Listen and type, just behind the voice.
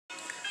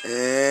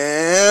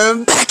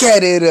And back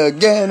at it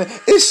again.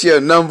 It's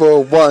your number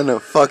one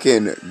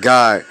fucking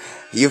guy.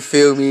 You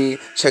feel me?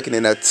 Checking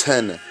in at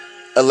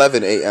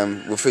 11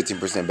 a.m. with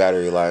 15%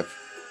 battery life.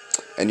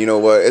 And you know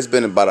what? It's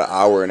been about an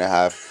hour and a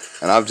half.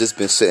 And I've just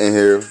been sitting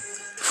here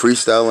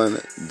freestyling,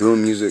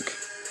 doing music.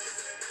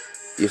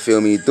 You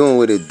feel me? Doing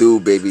what it do,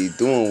 baby.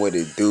 Doing what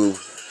it do.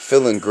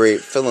 Feeling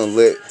great, feeling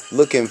lit,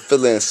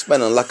 feeling,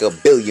 spending like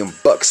 $1 billion.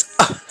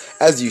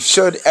 As you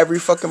should every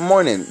fucking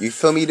morning. You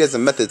feel me? There's a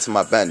method to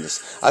my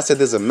madness. I said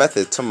there's a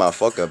method to my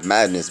fucking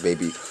madness,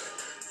 baby.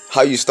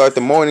 How you start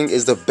the morning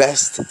is the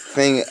best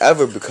thing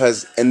ever,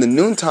 because in the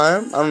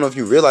noontime, I don't know if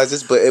you realize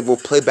this, but it will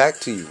play back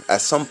to you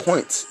at some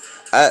point.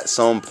 At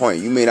some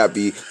point. You may not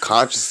be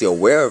consciously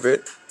aware of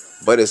it,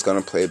 but it's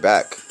going to play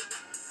back.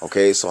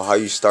 Okay, so how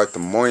you start the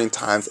morning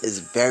times is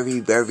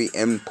very, very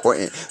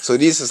important. So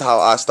this is how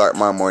I start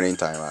my morning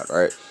time out,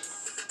 right?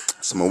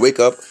 So I'm going to wake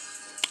up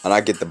and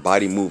I get the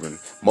body moving.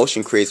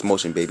 Motion creates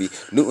motion, baby.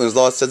 Newton's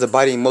law says the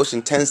body in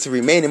motion tends to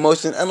remain in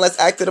motion unless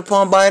acted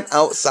upon by an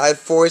outside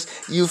force.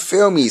 You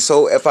feel me?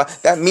 So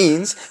that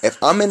means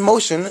if I'm in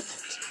motion,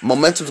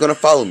 momentum's going to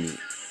follow me.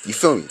 You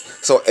feel me?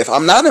 So if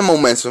I'm not in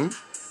momentum,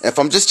 if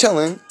I'm just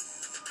chilling,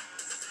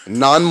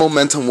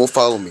 non-momentum will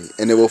follow me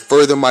and it will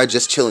further my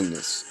just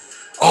chillingness.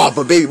 Oh,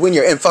 but baby, when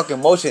you're in fucking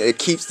motion, it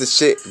keeps the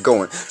shit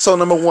going. So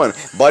number one,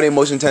 body in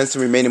motion tends to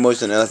remain in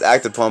motion unless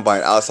acted upon by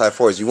an outside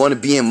force. You want to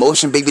be in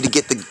motion, baby, to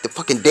get the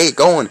fucking day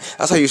going.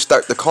 That's how you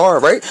start the car,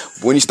 right?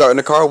 When you start in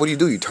the car, what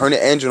do? You turn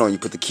the engine on. You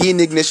put the key in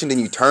the ignition, then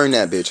you turn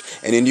that bitch.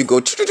 And then you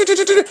go, then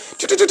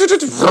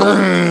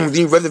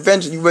you rev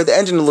the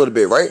engine a little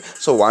bit, right?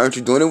 So why aren't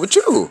you doing it with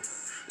you?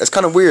 That's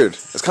kind of weird.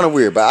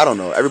 But I don't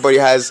know. Everybody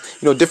has,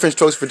 different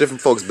strokes for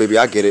different folks, baby.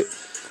 I get it.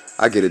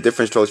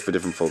 Different strokes for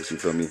different folks, you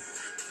feel me?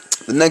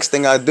 The next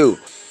thing I do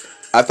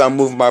after I'm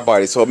moving my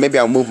body, so maybe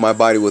I'll move my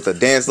body with a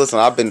dance. Listen,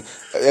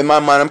 in my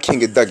mind, I'm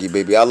king of Dougie,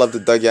 baby. I love the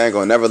Dougie. I ain't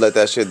gonna never let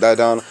that shit die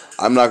down.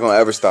 I'm not gonna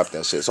ever stop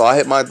that shit. So I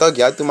hit my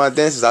Dougie. I do my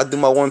dances. I do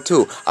my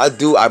 1-2.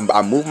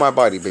 I move my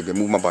body, baby. I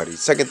move my body.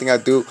 Second thing I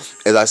do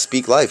is I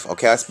speak life.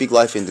 Okay, I speak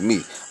life into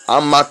me.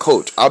 I'm my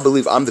coach. I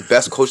believe I'm the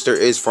best coach there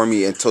is for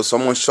me until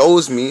someone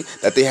shows me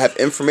that they have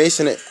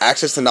information,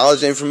 access to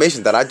knowledge and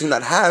information that I do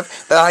not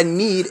have, that I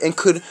need and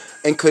could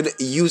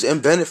use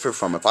and benefit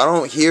from. If I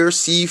don't hear,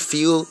 see,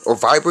 feel, or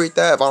vibrate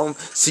that, if I don't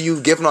see you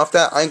giving off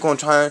that, I ain't gonna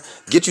try and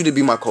get you to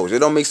be my coach. It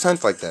don't make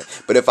sense like that.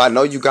 But if I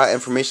know you got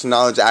information,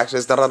 knowledge,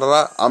 access,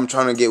 I'm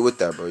trying to get with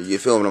that, bro. You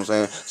feel what I'm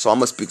saying? So I'm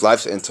gonna speak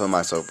life into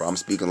myself, bro. I'm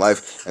speaking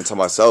life into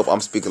myself.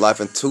 I'm speaking life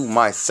into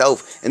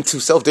myself. Into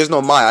self. There's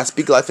no my. I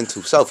speak life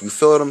into self. You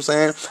feel what I'm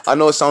saying? I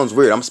know it sounds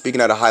weird. I'm speaking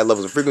at a high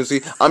levels of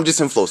frequency. I'm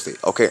just in flow state.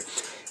 Okay.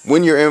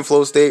 When you're in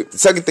flow state,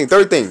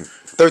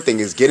 Third thing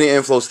is getting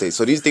in flow state.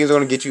 So these things are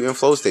going to get you in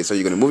flow state. So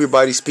you're going to move your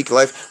body, speak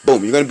life,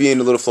 boom, you're going to be in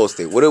a little flow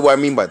state. What do I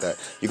mean by that?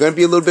 You're going to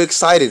be a little bit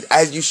excited,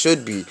 as you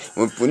should be.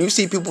 When you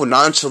see people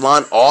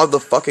nonchalant all the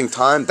fucking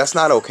time, that's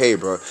not okay,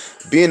 bro.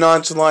 Being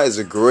nonchalant is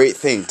a great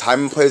thing.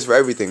 Time and place for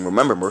everything.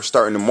 Remember, we're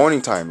starting the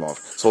morning time off.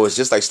 So it's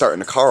just like starting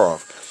the car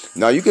off.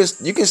 Now you can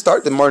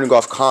start the morning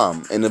off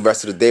calm, and the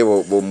rest of the day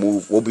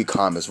will be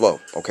calm as well.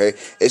 Okay,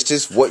 it's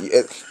just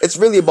it's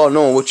really about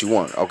knowing what you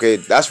want. Okay,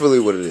 that's really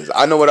what it is.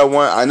 I know what I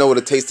want. I know what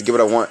it takes to get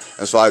what I want,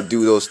 and so I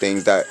do those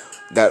things that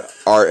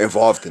are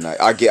involved in that.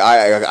 I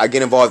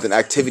get involved in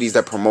activities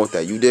that promote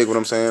that. You dig what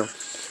I'm saying?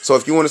 So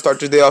if you want to start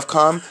your day off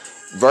calm,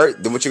 right,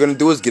 then what you're gonna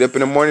do is get up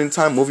in the morning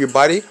time, move your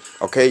body.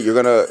 Okay, you're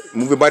gonna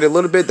move your body a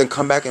little bit, then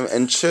come back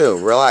and chill,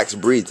 relax,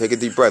 breathe, take a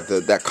deep breath.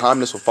 That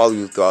calmness will follow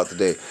you throughout the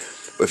day.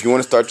 If you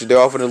want to start your day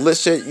off with a lit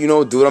shit,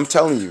 do what I'm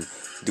telling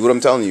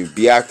you.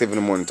 Be active in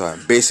the morning time.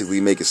 Basically,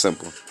 make it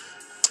simple.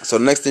 So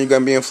the next thing, you're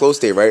going to be in flow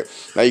state, right?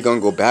 Now you're going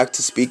to go back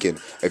to speaking.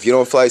 If you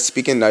don't feel like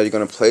speaking, now you're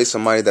going to play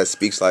somebody that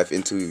speaks life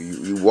into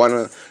you. You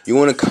want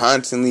to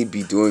constantly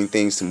be doing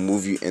things to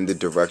move you in the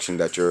direction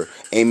that you're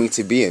aiming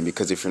to be in.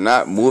 Because if you're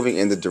not moving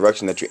in the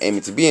direction that you're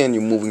aiming to be in,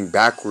 you're moving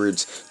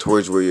backwards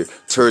towards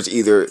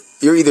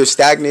you're either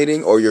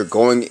stagnating or you're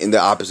going in the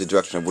opposite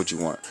direction of what you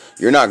want.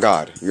 You're not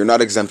God. You're not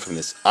exempt from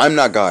this. I'm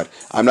not God.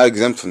 I'm not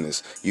exempt from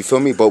this. You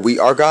feel me? But we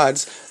are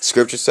gods.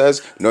 Scripture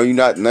says, know you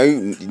not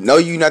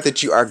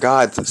that you are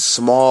God's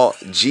small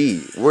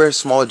g. We're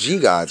small g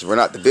gods. We're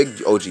not the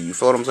big OG. You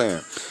feel what I'm saying?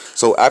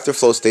 So after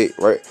flow state,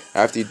 right?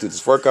 After you do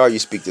this workout, you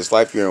speak this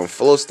life, you're in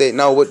flow state.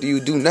 Now what do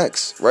you do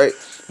next, right?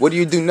 What do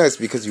you do next?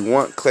 Because you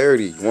want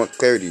clarity.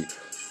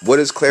 What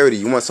is clarity?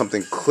 You want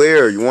something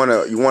clear. You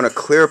want a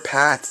clear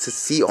path to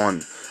see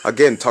on.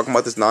 Again, talking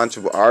about this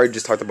nonchalant. I already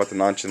just talked about the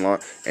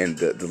nonchalant and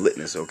the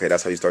litness. Okay,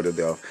 that's how you start the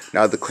day off.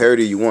 Now the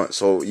clarity you want.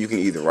 So you can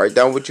either write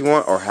down what you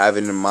want or have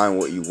it in mind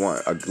what you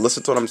want.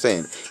 Listen to what I'm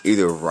saying.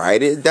 Either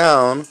write it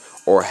down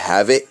or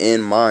have it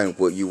in mind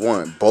what you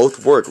want.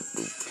 Both work.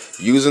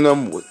 Using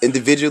them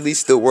individually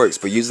still works,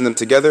 but using them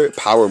together,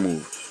 power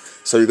move.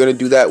 So you're going to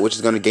do that, which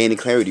is going to gain the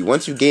clarity.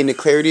 Once you gain the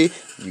clarity,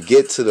 you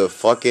get to the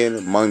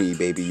fucking money,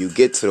 baby. You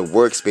get to the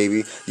works,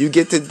 baby. You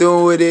get to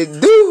do what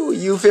it do.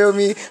 You feel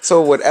me?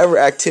 So whatever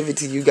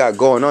activity you got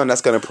going on,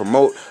 that's going to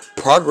promote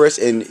progress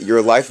in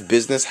your life,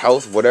 business,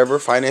 health, whatever,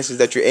 finances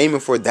that you're aiming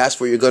for, that's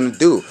what you're going to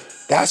do.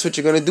 That's what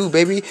you're going to do,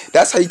 baby.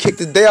 That's how you kick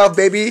the day off,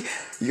 baby.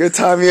 Your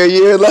time, your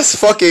year. Let's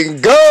fucking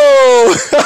go.